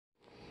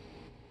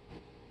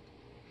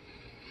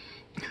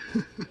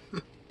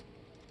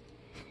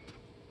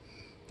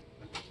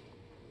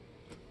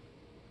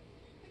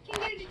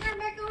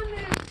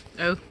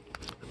Oh,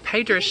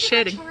 PedrA's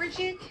shedding.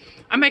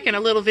 I'm making a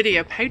little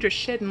video. PedrA's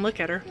shedding. Look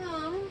at her.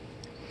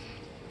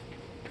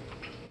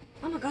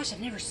 Oh my gosh,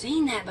 I've never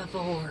seen that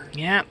before.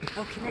 Yeah.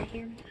 Oh, can I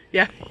hear me?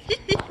 Yeah.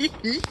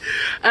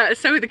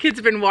 So the kids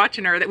have been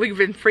watching her, that we've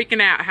been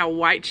freaking out how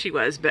white she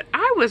was, but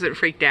I wasn't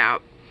freaked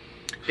out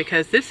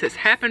because this has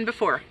happened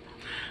before.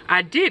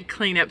 I did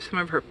clean up some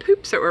of her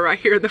poops that were right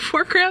here in the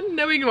foreground,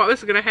 knowing what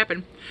was going to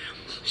happen.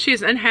 She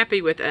is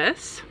unhappy with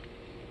us.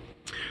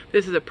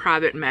 This is a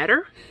private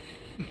matter.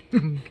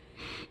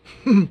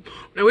 I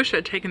wish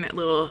I'd taken that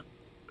little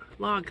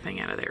log thing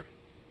out of there.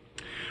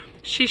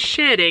 She's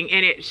shedding,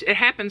 and it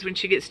happens when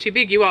she gets too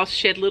big. You all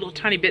shed little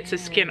tiny bits of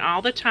skin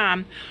all the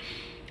time.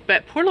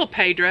 But poor little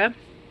PedrA,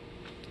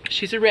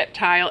 she's a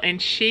reptile,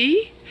 and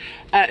she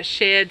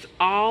sheds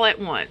all at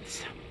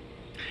once.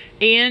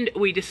 And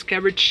we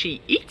discovered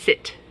she eats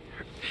it.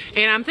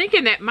 And I'm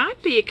thinking that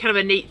might be kind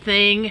of a neat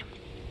thing.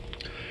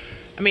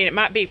 I mean, it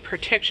might be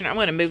protection. I'm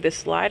going to move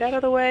this light out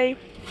of the way.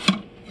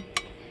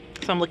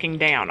 So I'm looking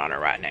down on her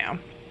right now.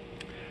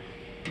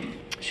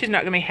 She's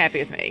not going to be happy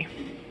with me.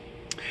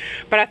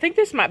 But I think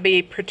this might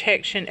be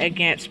protection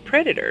against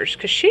predators,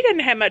 because she doesn't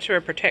have much of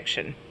a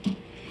protection.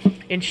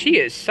 And she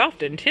is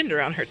soft and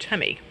tender on her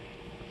tummy.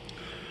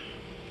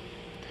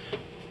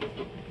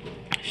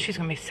 She's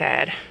going to be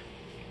sad.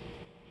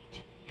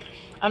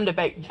 I'm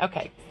debating.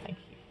 Okay, thank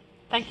you.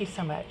 Thank you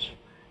so much.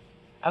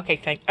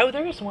 Okay, oh,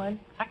 there's one.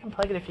 I can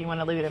plug it if you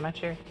want to leave it in my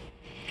chair.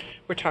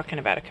 We're talking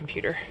about a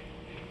computer.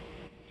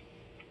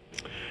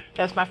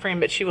 That's my friend,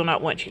 but she will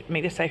not want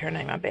me to say her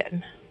name, I bet.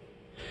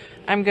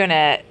 I'm going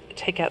to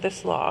take out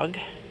this log.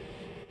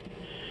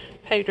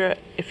 PedrA,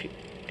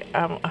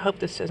 I hope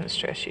this doesn't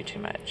stress you too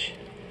much.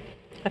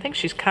 I think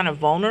she's kind of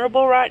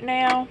vulnerable right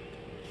now.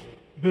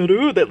 But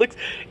ooh, it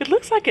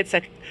looks like it's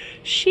a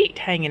sheet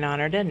hanging on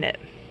her, doesn't it?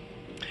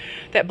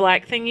 That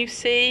black thing you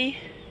see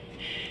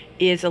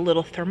is a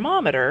little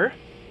thermometer.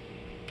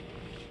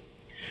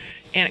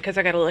 And because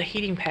I got a little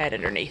heating pad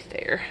underneath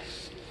there.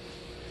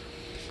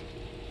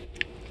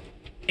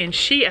 And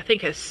she, I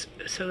think, has,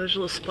 so there's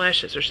little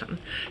splashes or something.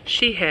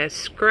 She has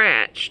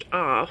scratched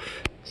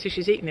off, see,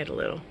 she's eating it a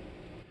little.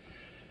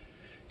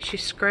 She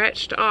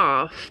scratched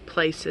off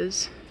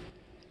places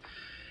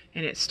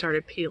and it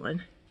started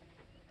peeling.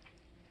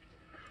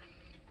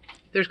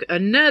 There's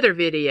another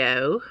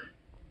video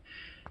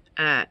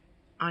on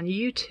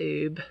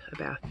YouTube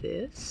about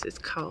this. It's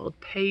called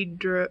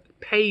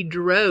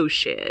PedrA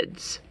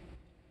Sheds.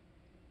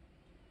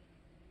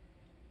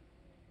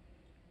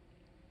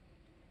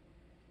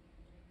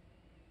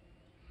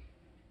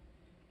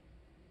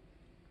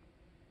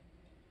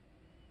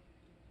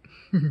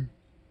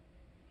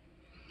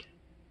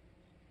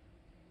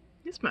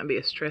 This might be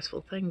a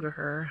stressful thing for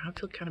her. I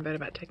feel kind of bad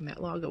about taking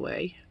that log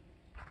away.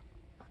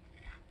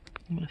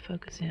 I'm going to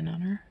focus in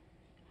on her.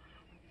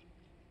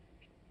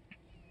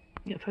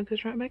 Get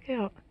focused right back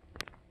out.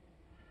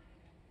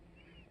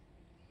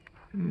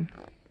 I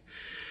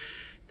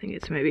think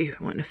it's maybe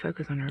wanting to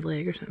focus on her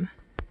leg or something.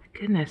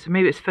 Goodness,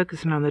 maybe it's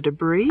focusing on the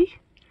debris.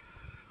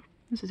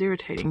 This is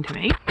irritating to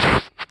me.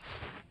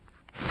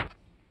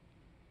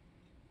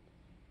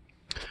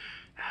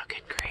 Oh,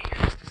 good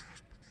grief.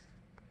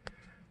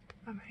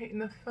 I'm hitting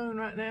the phone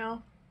right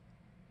now.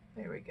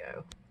 There we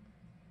go.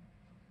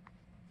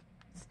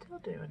 Still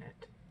doing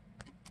it.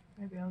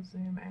 Maybe I'll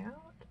zoom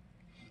out.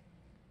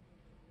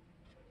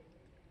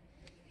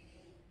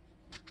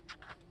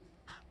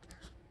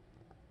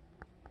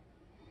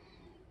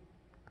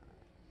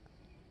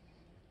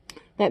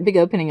 That big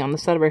opening on the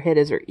side of her head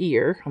is her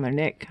ear, on her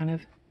neck, kind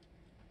of.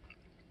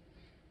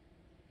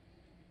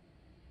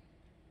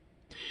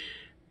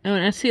 Oh,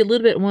 and I see a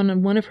little bit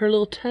on one of her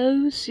little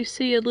toes. You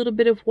see a little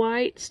bit of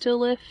white still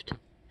left.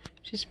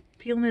 She's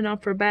peeling it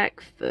off her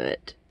back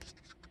foot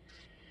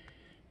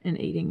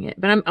and eating it.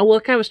 But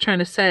like I was trying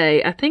to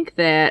say, I think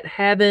that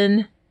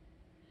having,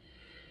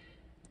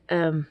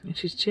 and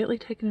she's gently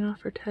taking it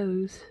off her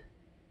toes.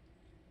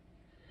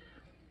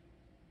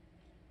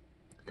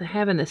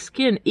 Having the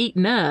skin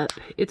eaten up,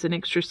 it's an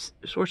extra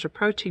source of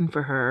protein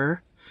for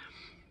her.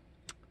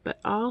 But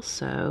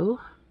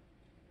also,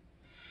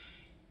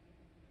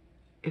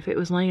 if it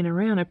was laying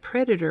around, a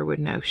predator would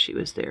know she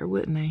was there,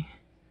 wouldn't they?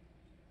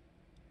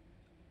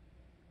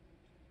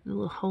 The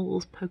little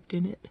holes poked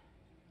in it.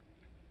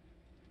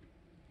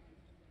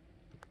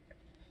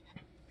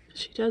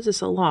 She does this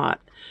a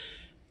lot,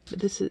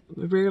 but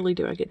rarely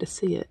do I get to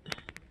see it.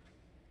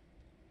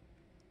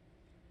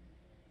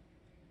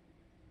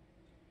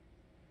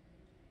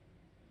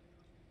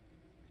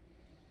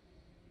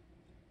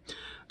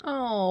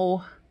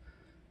 Oh,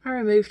 I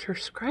removed her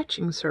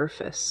scratching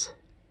surface.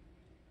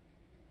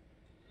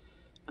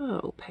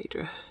 Oh,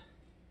 PedrA.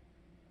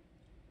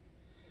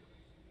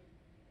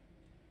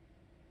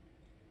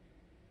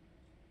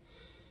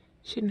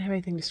 She didn't have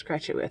anything to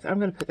scratch it with. I'm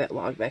going to put that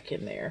log back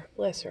in there.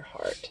 Bless her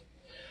heart.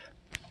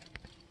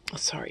 Oh,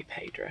 sorry,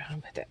 PedrA. I'm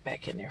going to put that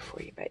back in there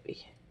for you,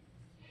 baby.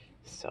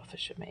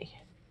 Selfish of me.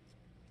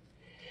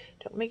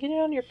 Don't make it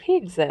on your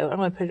pigs, though. I'm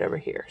going to put it over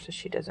here so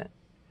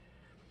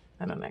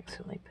I don't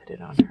accidentally put it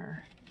on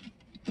her.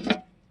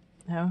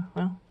 No,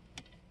 well,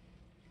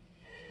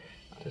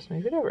 I'll just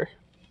move it over.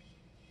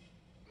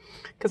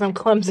 Because I'm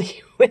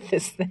clumsy with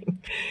this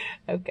thing.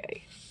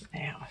 Okay,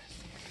 now.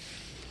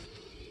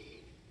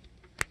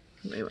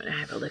 We want to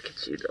have a look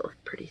at you, little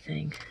pretty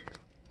thing.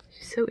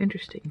 She's so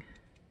interesting.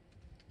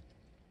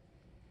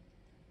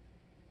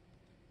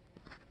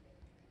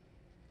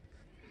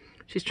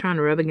 She's trying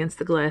to rub against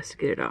the glass to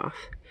get it off.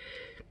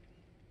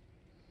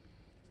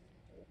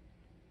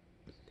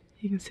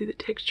 You can see the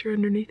texture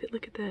underneath it.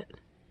 Look at that.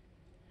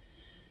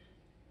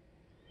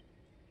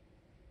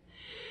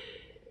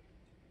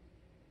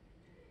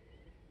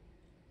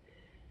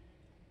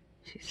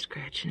 She's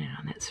scratching it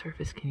on that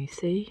surface. Can you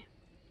see?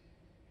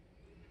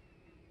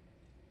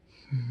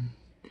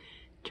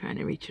 Trying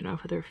to reach it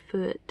off with her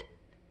foot.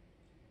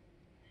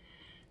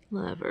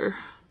 Love her.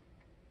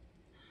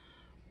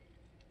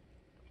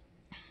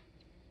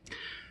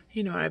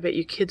 You know what I bet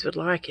you kids would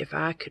like if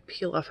I could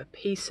peel off a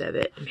piece of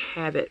it and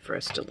have it for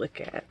us to look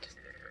at.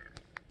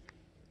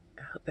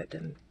 I hope that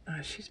doesn't...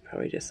 she's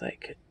probably just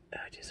like,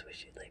 I just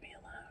wish you'd leave me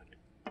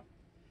alone.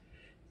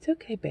 It's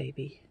okay,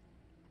 baby.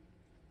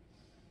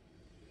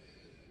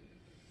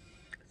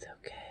 It's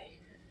okay.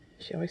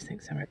 She always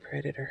thinks I'm a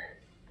predator.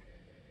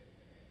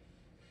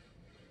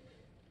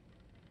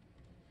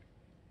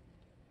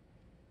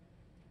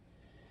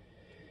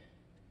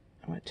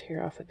 I'm going to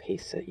tear off a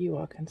piece so you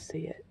all can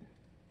see it.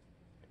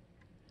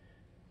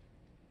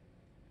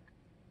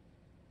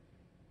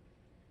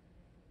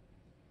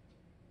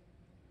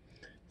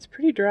 It's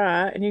pretty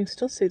dry, and you can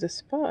still see the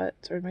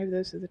spots, or maybe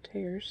those are the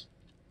tears.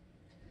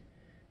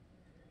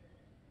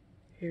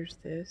 Here's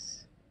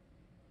this.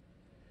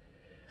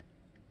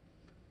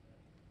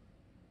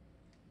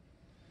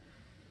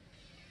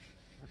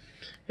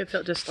 It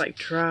felt just like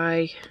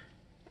dry.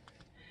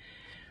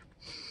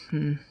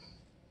 I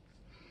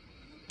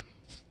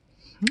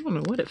don't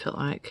know what it felt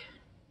like.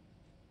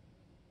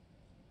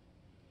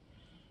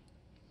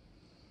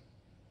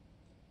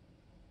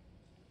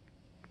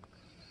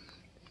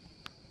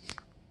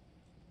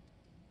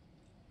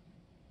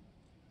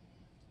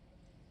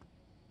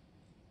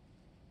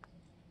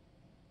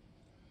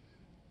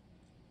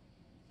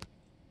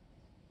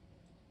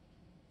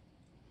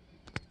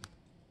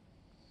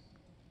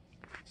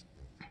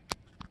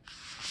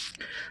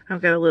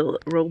 I've got a little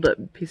rolled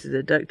up pieces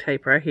of duct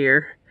tape right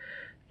here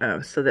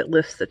so that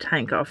lifts the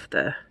tank off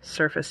the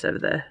surface of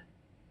the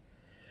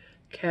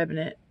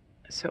cabinet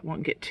so it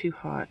won't get too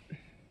hot.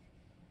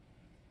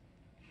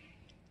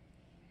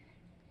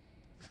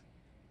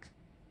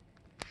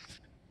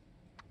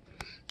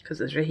 Because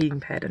there's a heating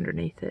pad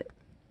underneath it.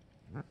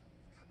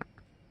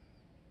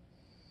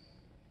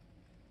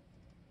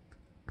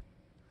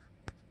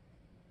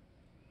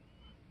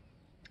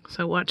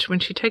 So watch, when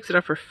she takes it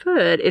off her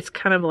foot, it's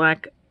kind of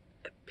like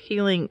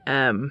peeling,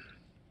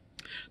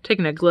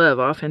 taking a glove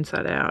off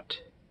inside out.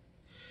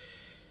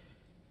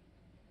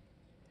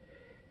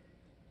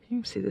 You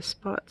can see the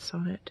spots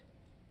on it.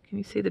 Can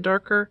you see the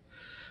darker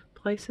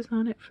places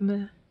on it from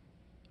the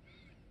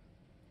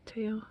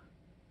tail?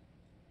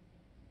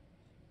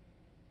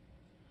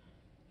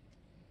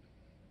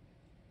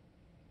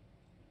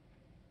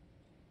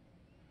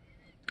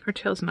 Her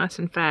tail's nice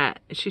and fat.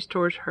 She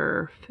stores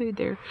her food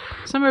there.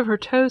 Some of her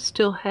toes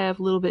still have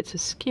little bits of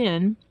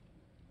skin.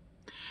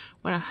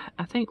 What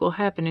I think will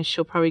happen is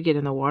she'll probably get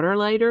in the water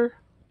later,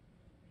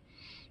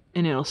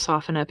 and it'll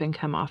soften up and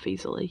come off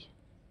easily.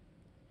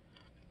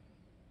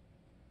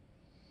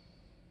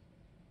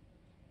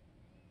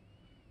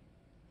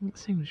 It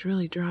seems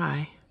really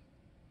dry.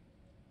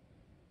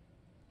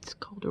 It's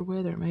colder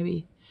weather,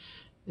 maybe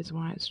is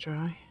why it's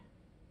dry.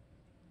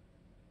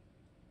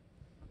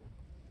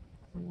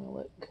 We'll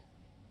look.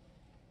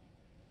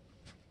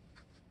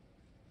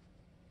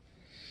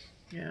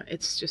 Yeah,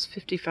 it's just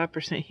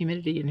 55%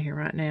 humidity in here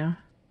right now.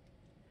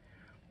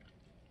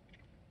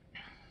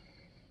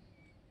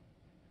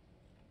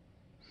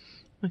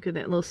 Look at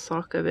that little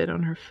sock of it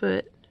on her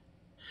foot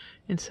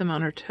and some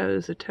on her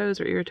toes. The toes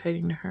are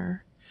irritating to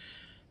her.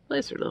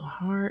 Bless her little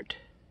heart.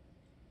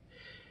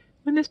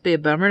 Wouldn't this be a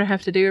bummer to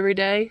have to do every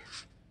day?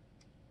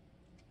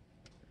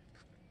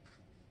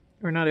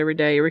 Or not every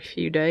day, every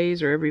few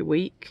days or every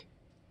week?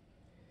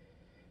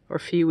 Or a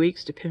few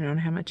weeks, depending on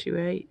how much you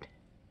ate.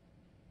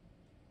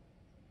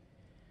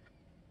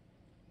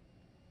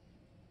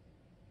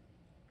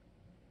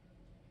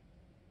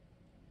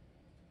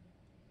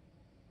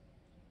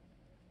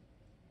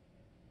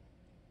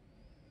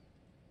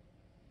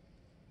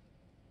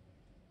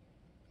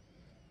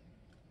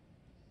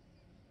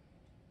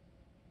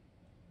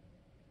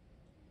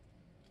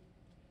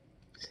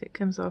 See, it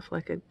comes off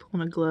like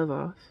pulling a glove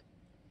off.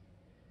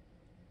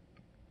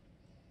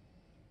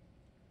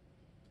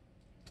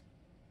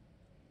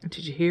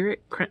 Did you hear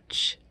it?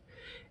 Crunch.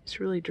 It's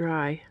really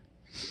dry.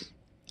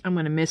 I'm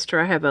going to mist her.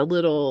 I have a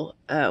little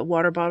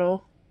water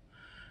bottle,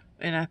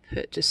 and I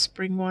put just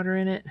spring water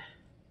in it.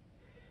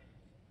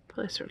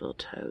 Bless her little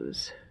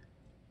toes.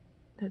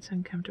 That's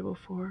uncomfortable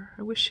for her.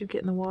 I wish she'd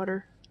get in the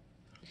water.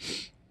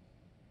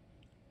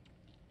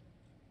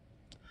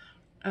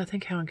 Oh,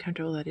 think how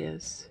uncomfortable that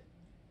is.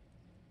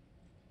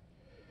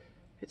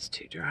 It's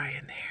too dry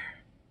in there.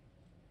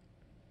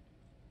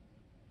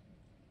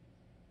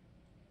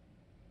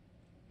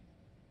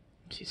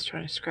 She's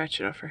trying to scratch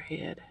it off her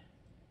head.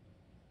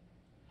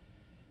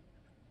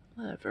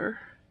 Love her.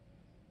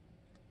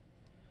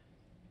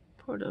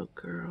 Poor little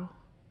girl.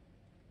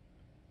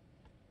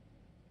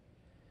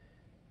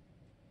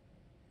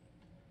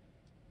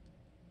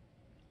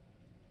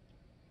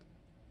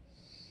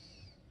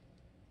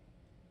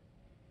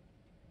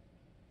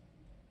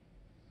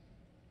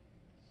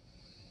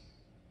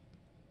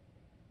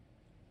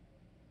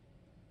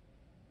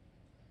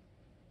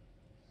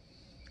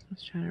 I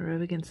was trying to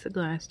rub against the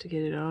glass to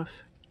get it off.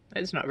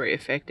 It's not very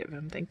effective,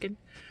 I'm thinking.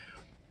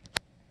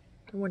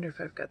 I wonder if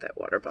I've got that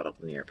water bottle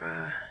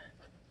nearby.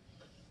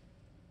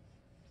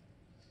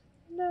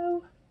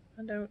 No,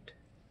 I don't.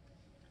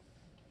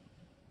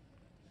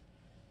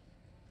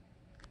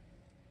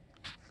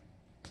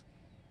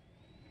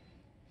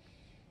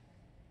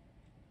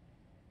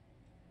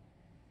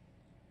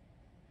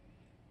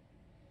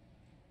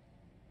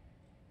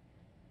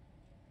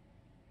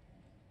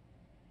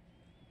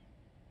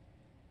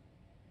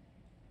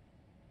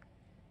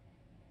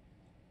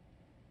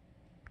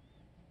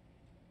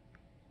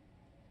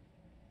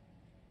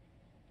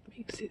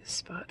 You can see the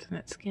spots in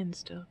that skin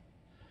still.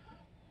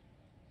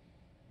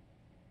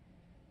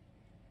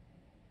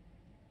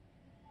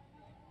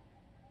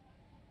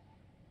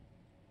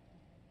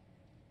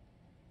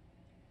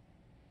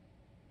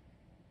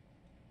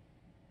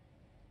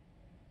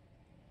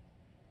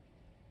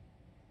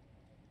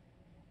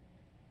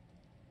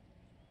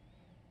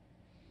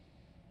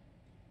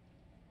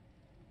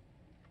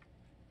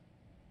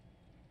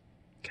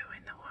 Go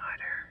in the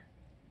water.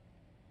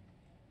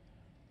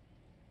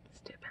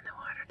 Step in the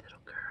water, little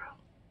girl.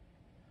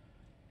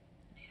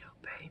 Little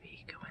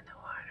baby, go in the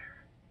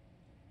water.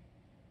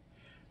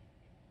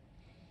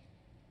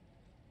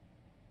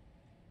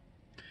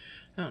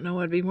 I don't know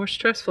what would be more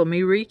stressful,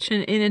 me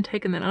reaching in and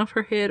taking that off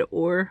her head,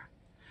 or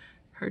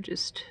her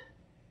just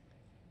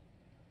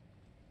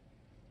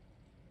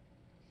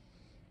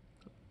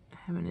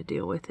having to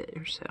deal with it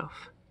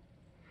herself.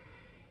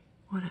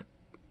 What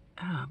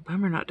a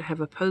bummer not to have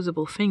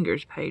opposable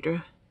fingers,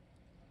 PedrA.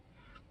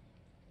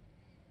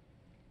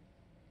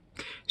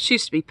 She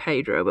used to be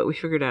PedrA, but we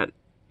figured out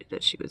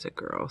that she was a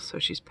girl, so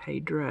she's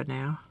PedrA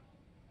now.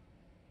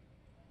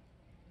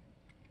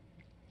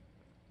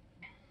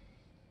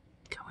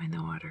 Go in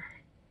the water.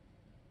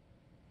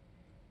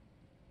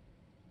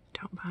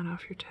 Don't bite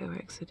off your toe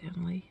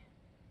accidentally.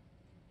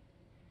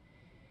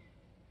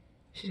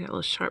 She's got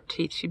little sharp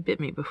teeth. She bit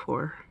me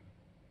before.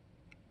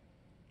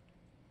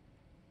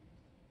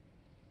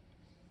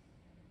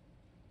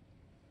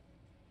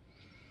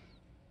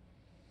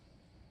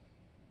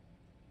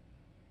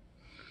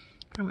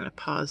 I'm going to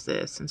pause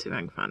this and see if I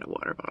can find a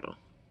water bottle.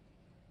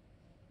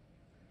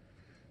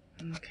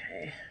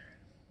 Okay.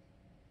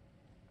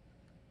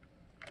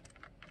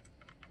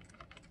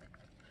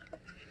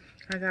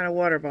 I got a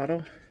water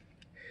bottle.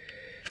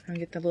 I'm going to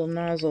get the little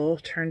nozzle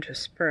turned to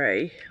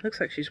spray.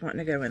 Looks like she's wanting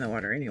to go in the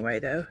water anyway,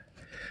 though.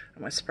 I'm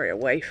going to spray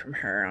away from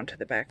her onto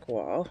the back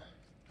wall.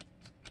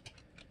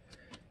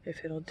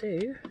 If it'll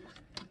do.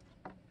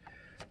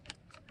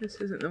 This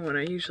isn't the one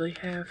I usually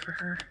have for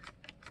her.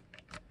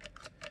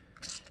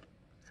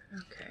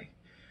 Okay.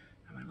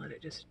 I'm going to let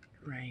it just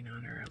rain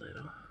on her a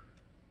little.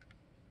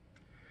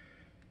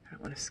 I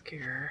don't want to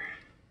scare her.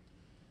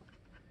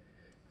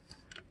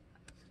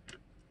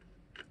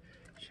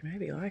 She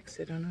maybe likes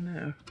it, I don't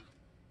know.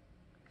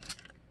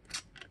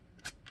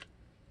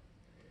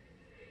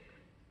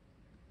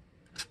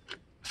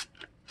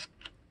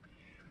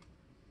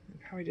 I'm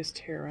probably just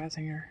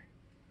terrorizing her.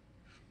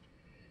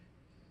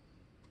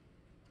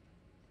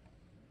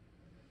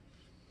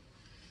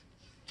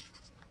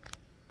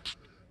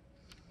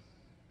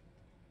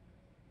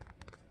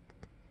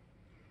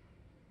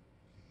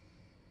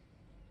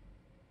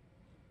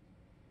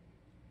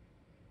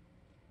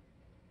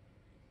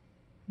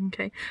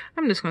 Okay,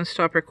 I'm just going to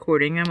stop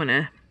recording. I'm going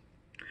to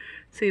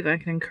see if I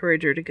can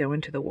encourage her to go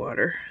into the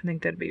water. I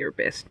think that'd be her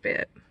best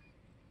bet.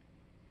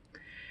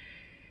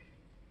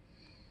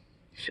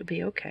 She'll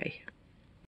be okay.